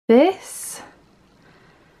This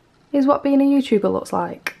is what being a YouTuber looks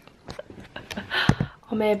like.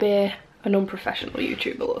 Or maybe an unprofessional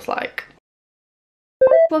YouTuber looks like.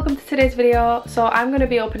 Welcome to today's video. So I'm going to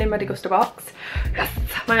be opening my Degustabox. Yes,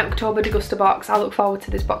 my October Degustabox. I look forward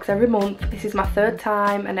to this box every month. This is my third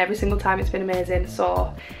time and every single time it's been amazing.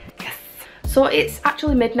 So yes. So it's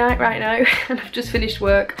actually midnight right now and I've just finished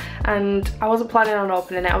work and I wasn't planning on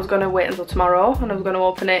opening it. I was going to wait until tomorrow and I was going to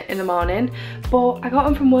open it in the morning. But I got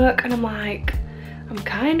home from work and I'm like, I'm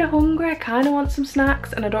kind of hungry, I kind of want some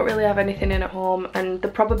snacks and I don't really have anything in at home, and the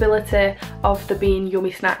probability of there being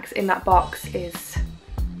yummy snacks in that box is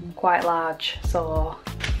quite large. So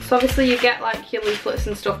obviously you get like your leaflets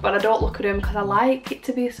and stuff, but I don't look at them because I like it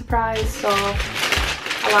to be a surprise. So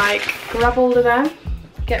I like grab hold of them,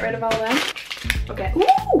 get rid of all of them. Okay,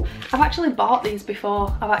 ooh! I've actually bought these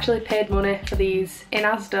before. I've actually paid money for these in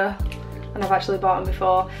Asda and I've actually bought them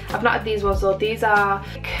before. I've not had these ones though. These are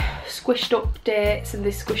like squished up dates and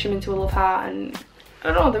they squish them into a love heart and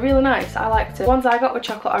I don't know, they're really nice. I liked it. The ones I got were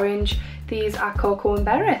chocolate orange. These are cocoa and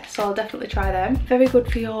berry, so I'll definitely try them. Very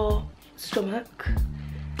good for your stomach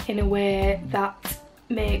in a way that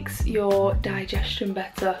makes your digestion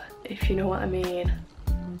better, if you know what I mean.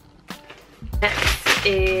 Next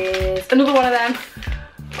is another one of them.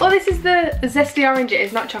 Oh, this is the zesty orange. It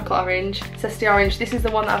is not chocolate orange, zesty orange. This is the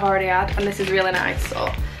one that I've already had and this is really nice, so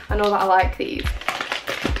I know that I like these.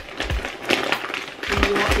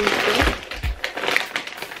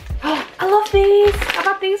 Oh, I love these. I've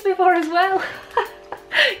had these before as well.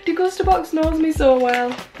 Degustabox knows me so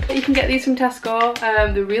well. You can get these from Tesco.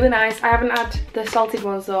 They're really nice. I haven't had the salted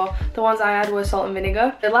ones though. The ones I had were salt and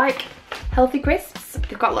vinegar. They're like healthy crisps.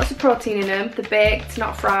 They've got lots of protein in them. They're baked,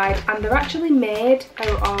 not fried, and they're actually made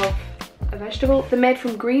out of a vegetable. They're made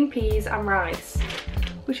from green peas and rice,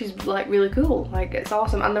 which is like really cool. Like, it's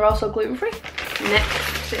awesome, and they're also gluten-free.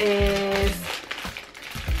 Next is,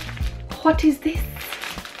 what is this?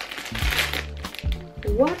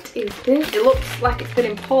 What is this? It looks like it's been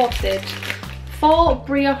imported. 4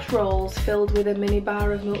 brioche rolls filled with a mini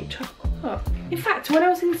bar of milk chocolate. In fact, when I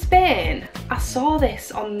was in Spain, I saw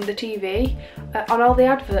this on the TV, on all the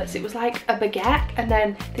adverts. It was like a baguette and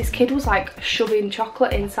then this kid was like shoving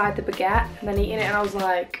chocolate inside the baguette and then eating it, and I was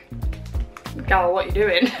like, gal, what are you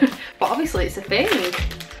doing? But obviously it's a thing,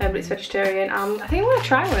 but it's vegetarian. I think I'm gonna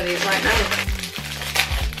try one of these right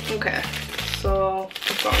now. Okay, so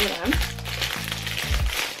I've got one of them.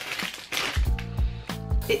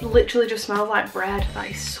 It literally just smells like bread. That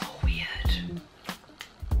is so weird.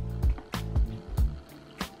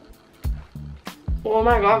 Oh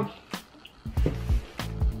my god.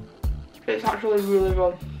 It's actually really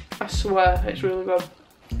good. I swear, it's really good.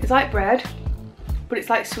 It's like bread, but it's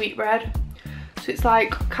like sweet bread. So it's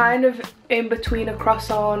like kind of in between a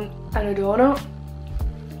croissant and a donut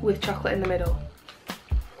with chocolate in the middle.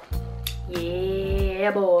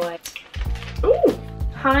 Yeah, boy. Ooh,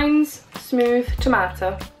 Heinz smooth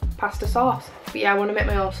tomato pasta sauce. But yeah, I want to make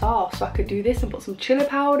my own sauce, so I could do this and put some chili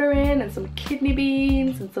powder in and some kidney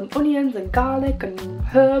beans and some onions and garlic and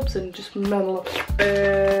herbs and just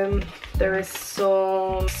there is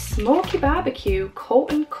some smoky barbecue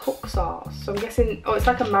coat and cook sauce. So I'm guessing, oh, it's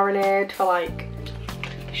like a marinade for like,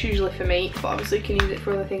 it's usually for meat, but obviously you can use it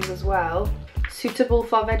for other things as well. Suitable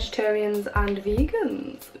for vegetarians and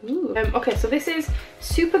vegans. Ooh. Okay, so this is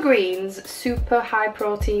Super Greens Super High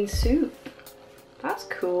Protein Soup. That's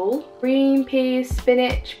cool. Green peas,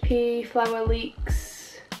 spinach, pea, flour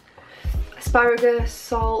leeks, asparagus,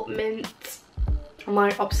 salt, mint. I'm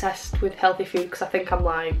like obsessed with healthy food because I think I'm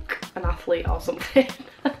like an athlete or something.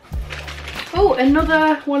 Oh,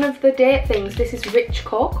 another one of the date things. This is rich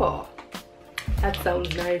cocoa. That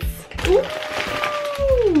sounds nice. Ooh,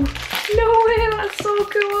 no way, that's so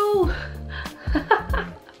cool.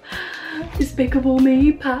 Despicable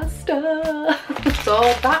Me pasta. So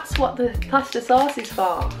that's what the pasta sauce is for.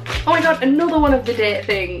 Oh my god, another one of the date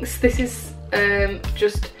things. This is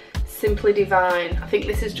just Simply Divine. I think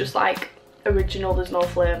this is just like original, there's no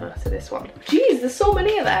flavour to this one. Jeez, there's so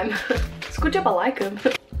many of them. It's a good job I like them.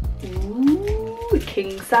 Ooh,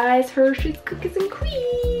 king size Hershey's cookies and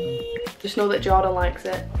cream. Just know that Jordan likes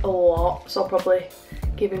it a lot, so I'll probably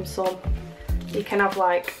give him some. You can have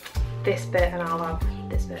like this bit and I'll have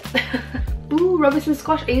this bit. Ooh, Robinson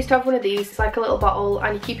squash. I used to have one of these. It's like a little bottle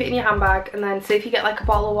and you keep it in your handbag, and then say if you get like a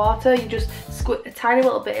bottle of water, you just squirt a tiny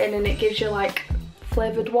little bit in and it gives you like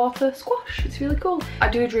flavoured water squash. It's really cool. I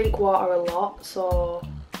do drink water a lot, so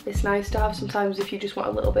it's nice to have sometimes if you just want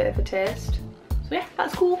a little bit of a taste. So yeah,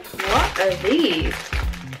 that's cool. What are these?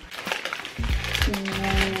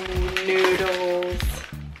 Ooh, noodles.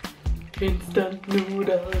 Instant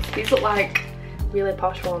noodles. These look like really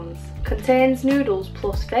posh ones. Contains noodles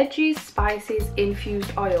plus veggies, spices,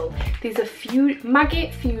 infused oil. These are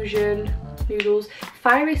Maggi fusion noodles,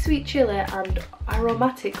 fiery sweet chili and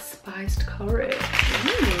aromatic spiced curry.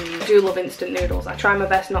 I do love instant noodles. I try my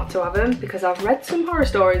best not to have them because I've read some horror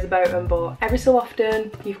stories about them, but every so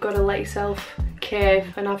often you've got to let yourself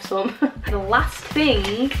cave and have some. The last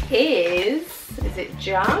thing is it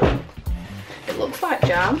jam? It looks like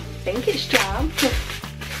jam. I think it's jam.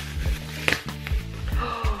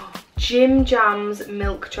 Jim Jam's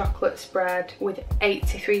milk chocolate spread with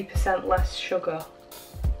 83% less sugar.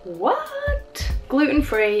 What?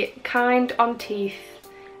 Gluten-free, kind on teeth,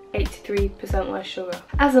 83% less sugar.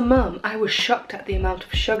 As a mum, I was shocked at the amount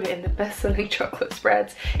of sugar in the best-selling chocolate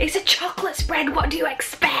spreads. It's a chocolate spread, what do you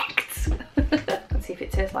expect? Let's see if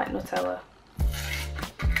it tastes like Nutella.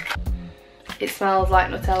 It smells like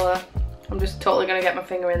Nutella. I'm just totally gonna get my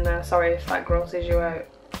finger in there. Sorry if that grosses you out.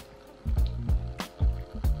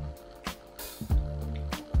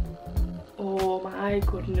 Oh my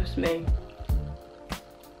goodness me.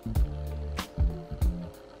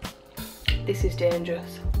 This is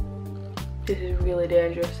dangerous. This is really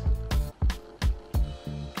dangerous.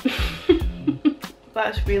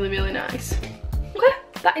 That's really, really nice. Okay,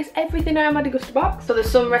 that is everything out of my Degustabox. So there's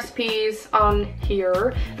some recipes on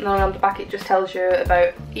here, and then on the back it just tells you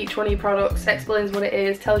about each one of your products, explains what it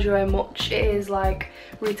is, tells you how much it is, like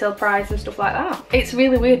retail price and stuff like that. It's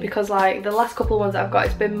really weird because like the last couple of ones that I've got,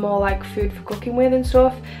 it's been more like food for cooking with and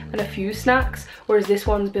stuff, and a few snacks, whereas this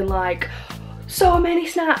one's been like so many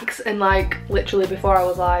snacks, and like literally before I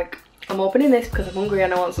was like, I'm opening this because I'm hungry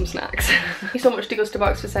and I want some snacks. Thank you so much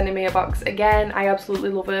Degustabox for sending me a box again. I absolutely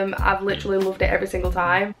love them. I've literally loved it every single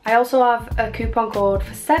time. I also have a coupon code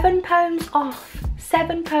for £7 off.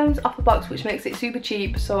 £7 off a box, which makes it super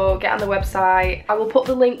cheap, so get on the website. I will put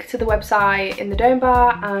the link to the website in the down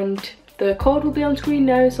bar and the code will be on screen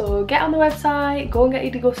now, so get on the website, go and get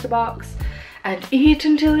your Degustabox and eat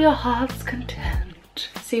until your heart's content.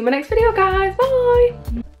 See you in my next video guys,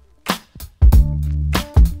 bye!